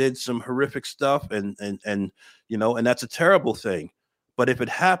may have did some horrific stuff, and that's a terrible thing. But if it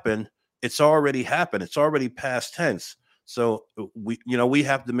happened, it's already happened. It's already past tense. So we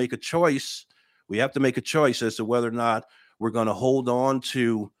have to make a choice. We have to make a choice as to whether or not we're going to hold on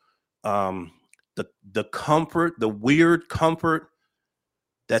to the comfort, the weird comfort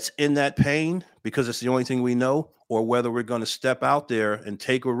that's in that pain because it's the only thing we know, or whether we're going to step out there and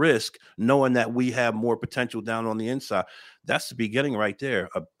take a risk knowing that we have more potential down on the inside. That's the beginning right there.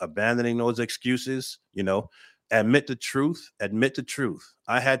 Abandoning those excuses, admit the truth.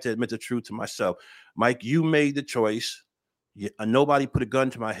 I had to admit the truth to myself. Mike, you made the choice. Nobody put a gun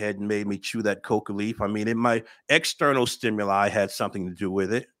to my head and made me chew that coca leaf. I mean, my external stimuli had something to do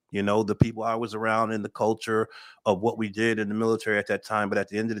with it. The people I was around in the culture of what we did in the military at that time. But at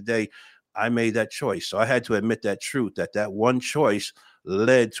the end of the day, I made that choice. So I had to admit that truth, that one choice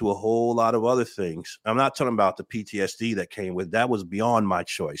led to a whole lot of other things. I'm not talking about the PTSD that came with that. Was beyond my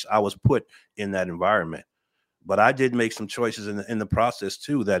choice. I was put in that environment. But I did make some choices in the process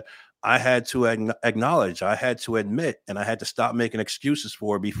too that I had to acknowledge, I had to admit, and I had to stop making excuses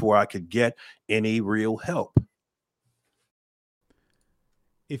for before I could get any real help.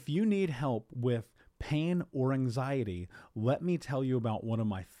 If you need help with pain or anxiety, let me tell you about one of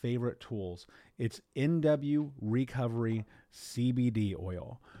my favorite tools. It's NW Recovery CBD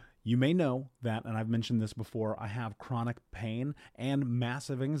oil. You may know that, and I've mentioned this before, I have chronic pain and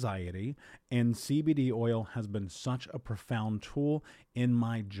massive anxiety, and CBD oil has been such a profound tool in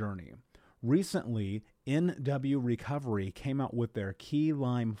my journey. Recently, NW Recovery came out with their key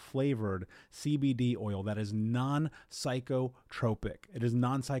lime flavored CBD oil that is non-psychotropic. It is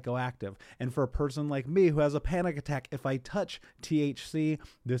non-psychoactive. And for a person like me who has a panic attack, if I touch THC,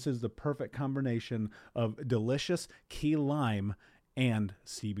 this is the perfect combination of delicious key lime and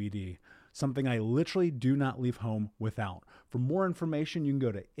CBD. Something I literally do not leave home without. For more information, you can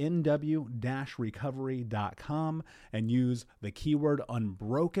go to nw-recovery.com and use the keyword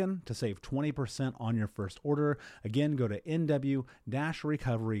unbroken to save 20% on your first order. Again, go to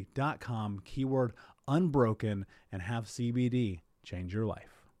nw-recovery.com, keyword unbroken, and have CBD change your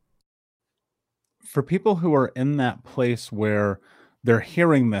life. For people who are in that place where they're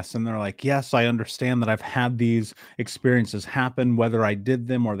hearing this and they're like, yes, I understand that I've had these experiences happen, whether I did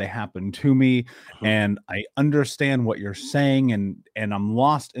them or they happened to me. And I understand what you're saying, and I'm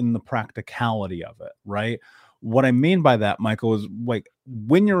lost in the practicality of it, right? What I mean by that, Michael, is like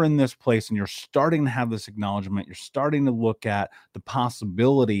when you're in this place and you're starting to have this acknowledgement, you're starting to look at the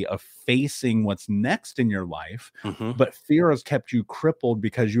possibility of facing what's next in your life, but fear has kept you crippled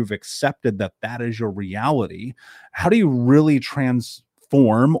because you've accepted that that is your reality. How do you really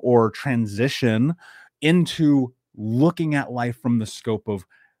transform or transition into looking at life from the scope of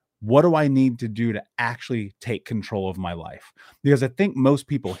what do I need to do to actually take control of my life? Because I think most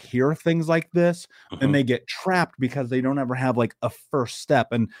people hear things like this and they get trapped because they don't ever have like a first step.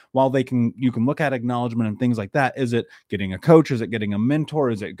 And while you can look at acknowledgement and things like that, is it getting a coach? Is it getting a mentor?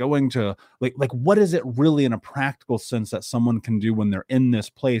 Is it going to like what is it really in a practical sense that someone can do when they're in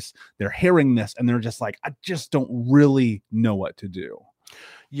this place, they're hearing this and they're just like, I just don't really know what to do.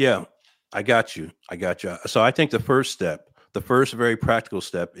 Yeah, I got you. So I think the first very practical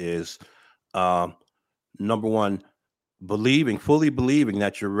step is, number one, fully believing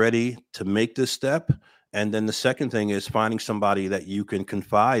that you're ready to make this step. And then the second thing is finding somebody that you can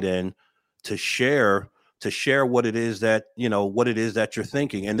confide in to share what it is that, you're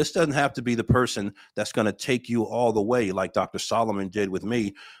thinking. And this doesn't have to be the person that's going to take you all the way like Dr. Solomon did with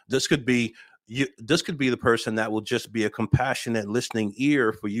me. This could be the person that will just be a compassionate listening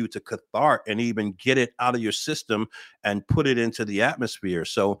ear for you to cathartic and even get it out of your system and put it into the atmosphere.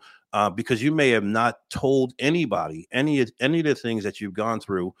 So because you may have not told anybody any of the things that you've gone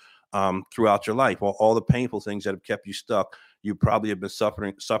through throughout your life, or all the painful things that have kept you stuck, you probably have been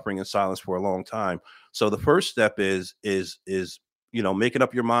suffering in silence for a long time. So the first step is making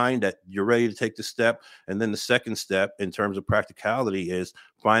up your mind that you're ready to take the step. And then the second step in terms of practicality is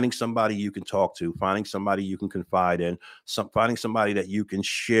finding somebody you can talk to, finding somebody you can confide in, finding somebody that you can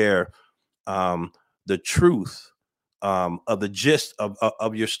share the truth of the gist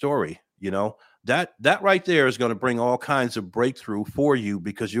of your story. That right there is going to bring all kinds of breakthrough for you,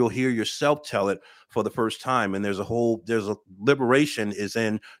 because you'll hear yourself tell it for the first time. And there's a liberation is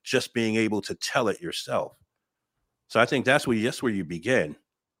in just being able to tell it yourself. So I think that's where you begin.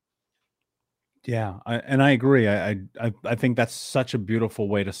 Yeah, I agree. I think that's such a beautiful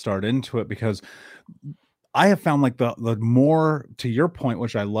way to start into it, because I have found like the more, to your point,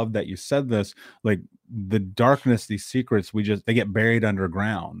 which I love that you said this, like the darkness, these secrets, they get buried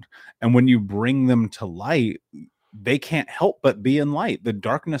underground. And when you bring them to light, they can't help but be in light. The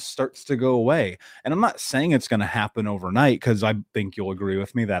darkness starts to go away. And I'm not saying it's going to happen overnight, because I think you'll agree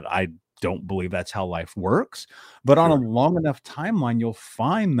with me that I don't believe that's how life works. But on a long enough timeline, you'll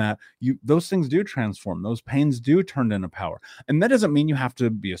find that those things do transform. Those pains do turn into power. And that doesn't mean you have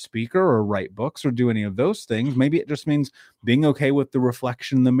to be a speaker or write books or do any of those things. Maybe it just means being okay with the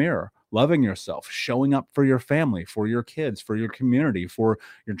reflection in the mirror, loving yourself, showing up for your family, for your kids, for your community, for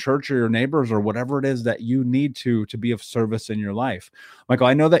your church or your neighbors, or whatever it is that you need to be of service in your life. Michael,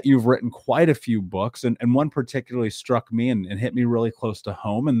 I know that you've written quite a few books, and one particularly struck me and hit me really close to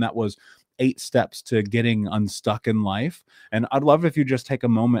home, and that was 8 Steps to Getting Unstuck in Life. And I'd love if you just take a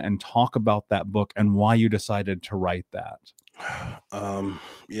moment and talk about that book and why you decided to write that.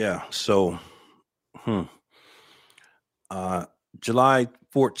 Yeah. So, July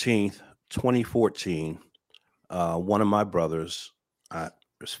 14th, 2014, one of my brothers,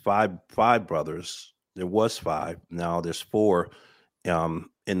 there's five brothers. There was 5. Now there's 4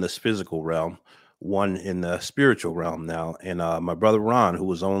 in this physical realm, 1 in the spiritual realm now. And my brother Ron, who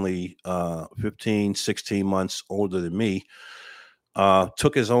was only 15, 16 months older than me,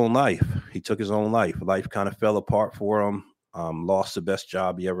 took his own life. He took his own life. Life kind of fell apart for him. Lost the best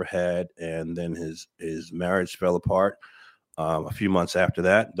job he ever had. And then his marriage fell apart a few months after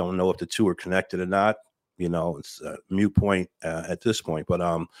that. Don't know if the two are connected or not. It's a moot point at this point. But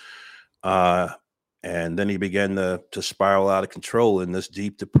and then he began to spiral out of control in this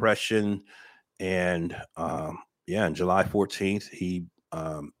deep depression. And on July 14th, he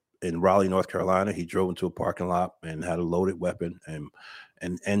in Raleigh, North Carolina, he drove into a parking lot and had a loaded weapon and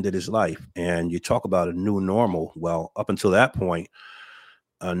ended his life. And you talk about a new normal. Well, up until that point,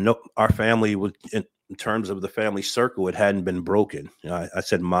 no, our family was in terms of the family circle, it hadn't been broken. I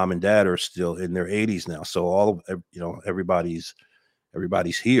said mom and dad are still in their 80s now, so all of everybody's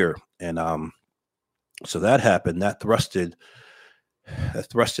here, and so that happened. That thrusted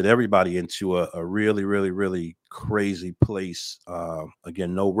everybody into a really, really, really crazy place.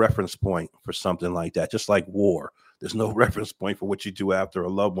 Again, no reference point for something like that. Just like war, there's no reference point for what you do after a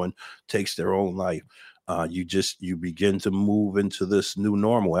loved one takes their own life. You begin to move into this new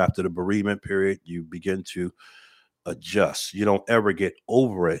normal after the bereavement period. You begin to adjust. You don't ever get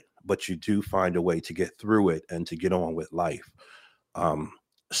over it, but you do find a way to get through it and to get on with life.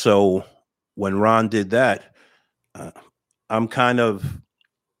 So when Ron did that, I'm kind of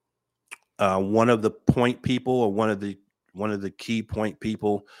one of the point people, or one of the key point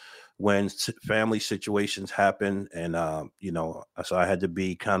people when family situations happen. And so I had to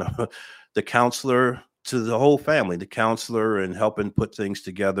be kind of the counselor to the whole family, the counselor, and helping put things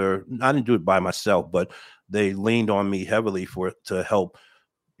together. I didn't do it by myself, but they leaned on me heavily to help,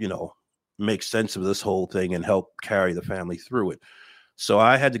 make sense of this whole thing and help carry the family through it. So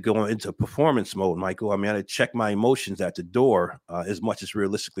I had to go into performance mode, Michael. I mean, I had to check my emotions at the door as much as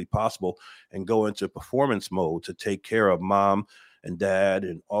realistically possible and go into performance mode to take care of mom and dad,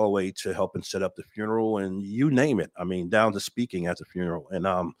 and all the way to helping set up the funeral, and you name it. I mean, down to speaking at the funeral. And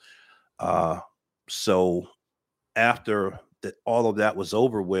so after that, all of that was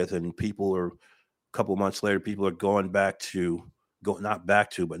over with, and a couple of months later, people are not back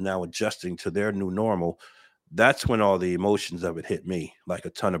to, but now adjusting to their new normal. That's when all the emotions of it hit me like a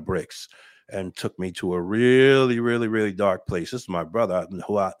ton of bricks and took me to a really, really, really dark place. This is my brother,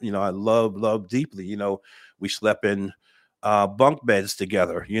 who I love deeply. We slept in bunk beds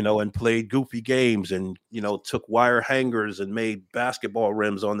together, and played goofy games, and took wire hangers and made basketball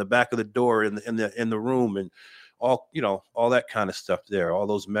rims on the back of the door in the room, and all that kind of stuff there, all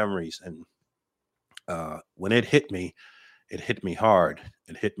those memories. And when it hit me hard.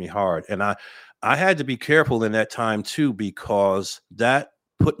 It hit me hard. And I had to be careful in that time too, because that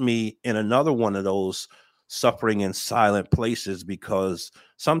put me in another one of those suffering in silent places, because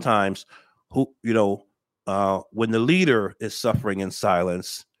sometimes when the leader is suffering in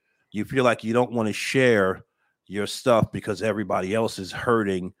silence, you feel like you don't want to share your stuff because everybody else is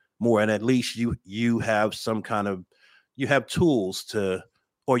hurting more. And at least you have you have tools to,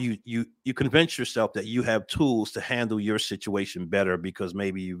 or you convince yourself that you have tools to handle your situation better because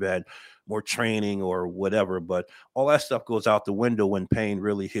maybe you've had more training or whatever. But all that stuff goes out the window when pain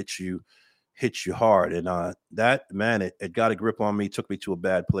really hits you hard. And it got a grip on me, took me to a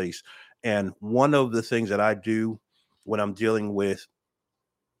bad place. And one of the things that I do when I'm dealing with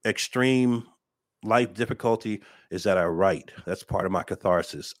extreme life difficulty is that I write. That's part of my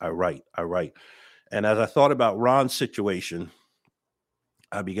catharsis. I write. And as I thought about Ron's situation,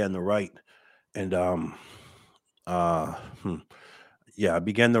 I began to write, and I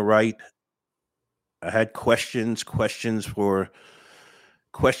began to write. I had questions for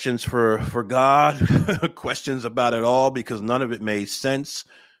God, questions about it all, because none of it made sense.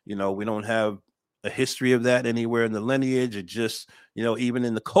 We don't have a history of that anywhere in the lineage. It just, even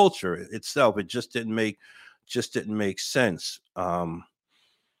in the culture itself, it just didn't make sense. And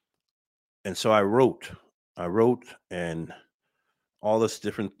so I wrote, and all this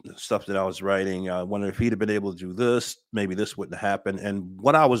different stuff that I was writing. I wondered if he'd have been able to do this, maybe this wouldn't happen. And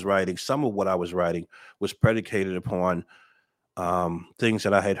some of what I was writing was predicated upon things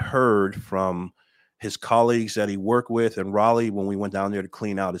that I had heard from his colleagues that he worked with in Raleigh. When we went down there to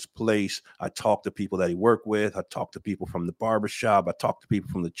clean out his place, I talked to people that he worked with. I talked to people from the barbershop. I talked to people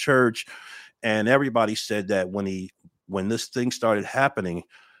from the church. And everybody said that when this thing started happening,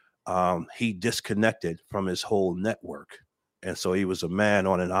 he disconnected from his whole network. And so he was a man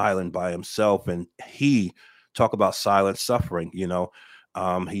on an island by himself. And he talk about silent suffering,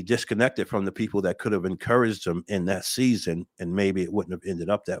 he disconnected from the people that could have encouraged him in that season, and maybe it wouldn't have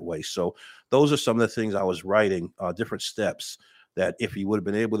ended up that way. So those are some of the things I was writing, different steps that if he would have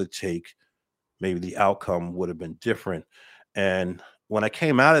been able to take, maybe the outcome would have been different. And when I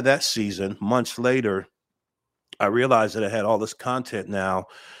came out of that season, months later, I realized that I had all this content now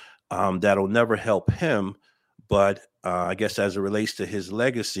that'll never help him, but I guess as it relates to his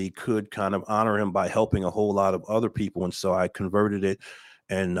legacy, could kind of honor him by helping a whole lot of other people. And so I converted it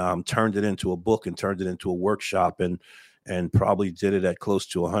and turned it into a book and turned it into a workshop, and probably did it at close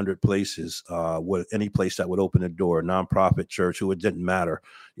to 100 places, with any place that would open the door, nonprofit, church, who, it didn't matter,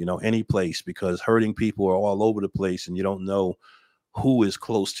 any place, because hurting people are all over the place, and you don't know who is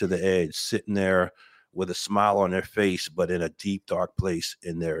close to the edge, sitting there with a smile on their face, but in a deep, dark place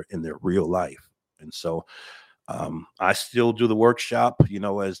in their real life. And so I still do the workshop,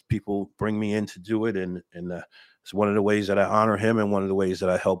 as people bring me in to do it. And it's one of the ways that I honor him, and one of the ways that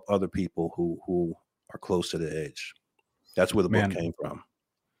I help other people who are close to the edge. That's where the book came from.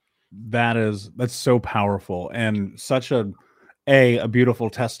 That's so powerful, and such a beautiful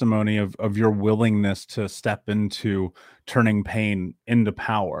testimony of your willingness to step into turning pain into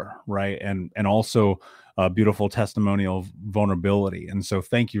power, right? And also a beautiful testimonial of vulnerability. And so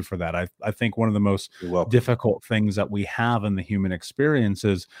thank you for that. I think one of the most difficult things that we have in the human experience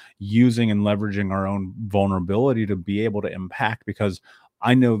is using and leveraging our own vulnerability to be able to impact, because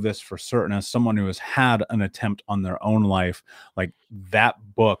I know this for certain, as someone who has had an attempt on their own life, like that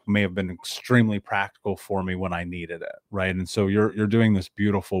book may have been extremely practical for me when I needed it. Right. And so you're doing this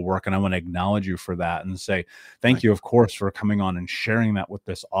beautiful work, and I want to acknowledge you for that and say, thank you, of course, for coming on and sharing that with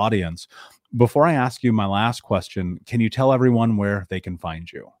this audience. Before I ask you my last question, can you tell everyone where they can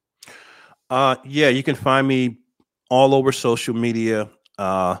find you? Yeah, you can find me all over social media,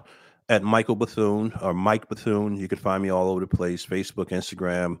 at Michael Bethune or Mike Bethune. You can find me all over the place: Facebook,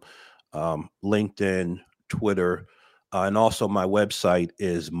 Instagram, LinkedIn, Twitter. And also my website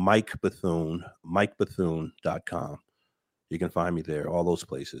is mikebethune.com. You can find me there, all those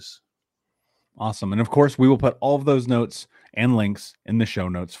places. Awesome. And of course, we will put all of those notes and links in the show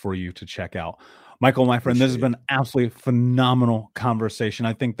notes for you to check out. Michael, my friend, this has been absolutely phenomenal conversation.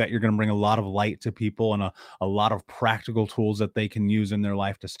 I think that you're going to bring a lot of light to people, and a lot of practical tools that they can use in their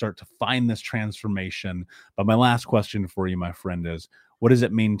life to start to find this transformation. But my last question for you, my friend, is what does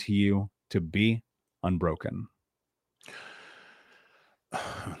it mean to you to be unbroken?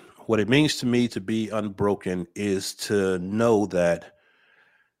 What it means to me to be unbroken is to know that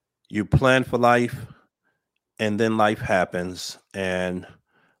you plan for life, and then life happens, and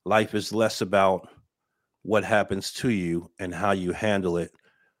life is less about what happens to you and how you handle it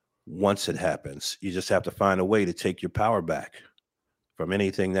once it happens. You just have to find a way to take your power back from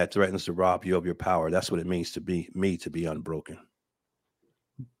anything that threatens to rob you of your power. That's what it means to be unbroken.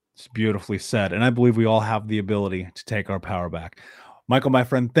 It's beautifully said. And I believe we all have the ability to take our power back. Michael, my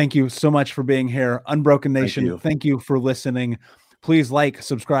friend, thank you so much for being here. Unbroken Nation, thank you for listening. Please like,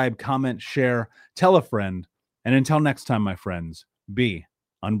 subscribe, comment, share, tell a friend. And until next time, my friends, be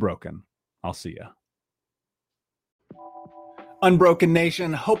unbroken. I'll see you. Unbroken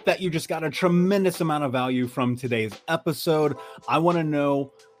Nation, hope that you just got a tremendous amount of value from today's episode. I want to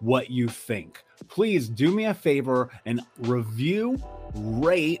know what you think. Please do me a favor and review,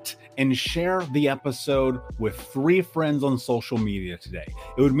 rate, and share the episode with 3 friends on social media today.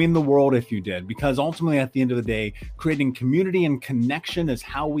 It would mean the world if you did, because ultimately at the end of the day, creating community and connection is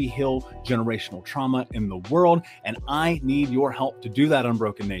how we heal generational trauma in the world. And I need your help to do that,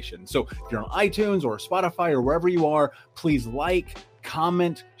 Unbroken Nation. So if you're on iTunes or Spotify or wherever you are, please like,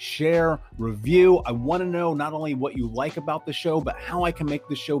 comment, share, review. I want to know not only what you like about the show, but how I can make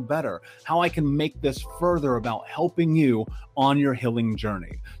the show better, how I can make this further about helping you on your healing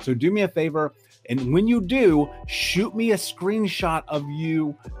journey. So do me a favor, and when you do, shoot me a screenshot of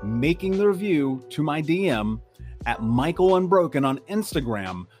you making the review to my DM at Michael Unbroken on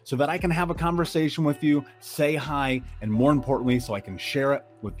Instagram, so that I can have a conversation with you, say hi, and more importantly, so I can share it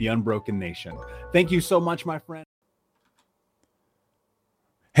with the Unbroken Nation. Thank you so much, my friend.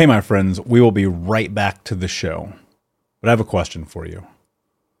 Hey, my friends, we will be right back to the show. But I have a question for you.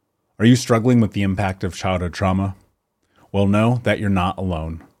 Are you struggling with the impact of childhood trauma? Well, know that you're not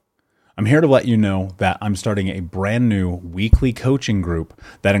alone. I'm here to let you know that I'm starting a brand new weekly coaching group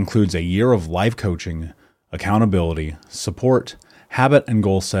that includes a year of live coaching, accountability, support, habit and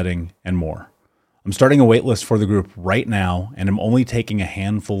goal setting, and more. I'm starting a waitlist for the group right now, and I'm only taking a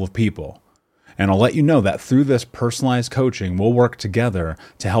handful of people. And I'll let you know that through this personalized coaching, we'll work together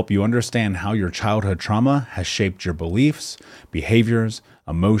to help you understand how your childhood trauma has shaped your beliefs, behaviors,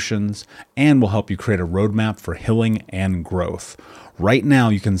 emotions, and will help you create a roadmap for healing and growth. Right now,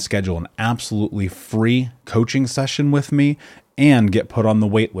 you can schedule an absolutely free coaching session with me and get put on the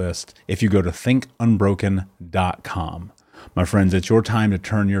wait list if you go to thinkunbroken.com. My friends, it's your time to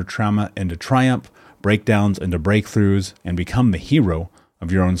turn your trauma into triumph, breakdowns into breakthroughs, and become the hero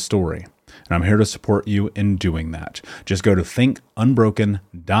of your own story. And I'm here to support you in doing that. Just go to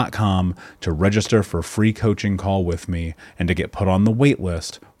thinkunbroken.com to register for a free coaching call with me and to get put on the wait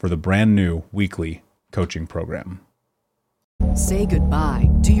list for the brand new weekly coaching program. Say goodbye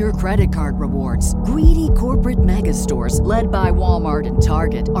to your credit card rewards. Greedy corporate mega stores, led by Walmart and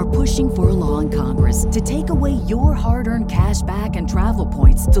Target, are pushing for a law in Congress to take away your hard-earned cash back and travel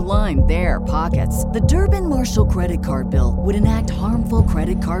points to line their pockets. The Durbin-Marshall credit card bill would enact harmful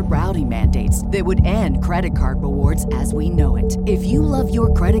credit card routing mandates that would end credit card rewards as we know it. If you love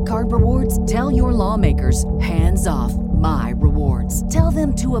your credit card rewards, tell your lawmakers, hands off my rewards. Tell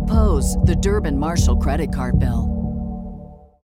them to oppose the Durbin-Marshall credit card bill.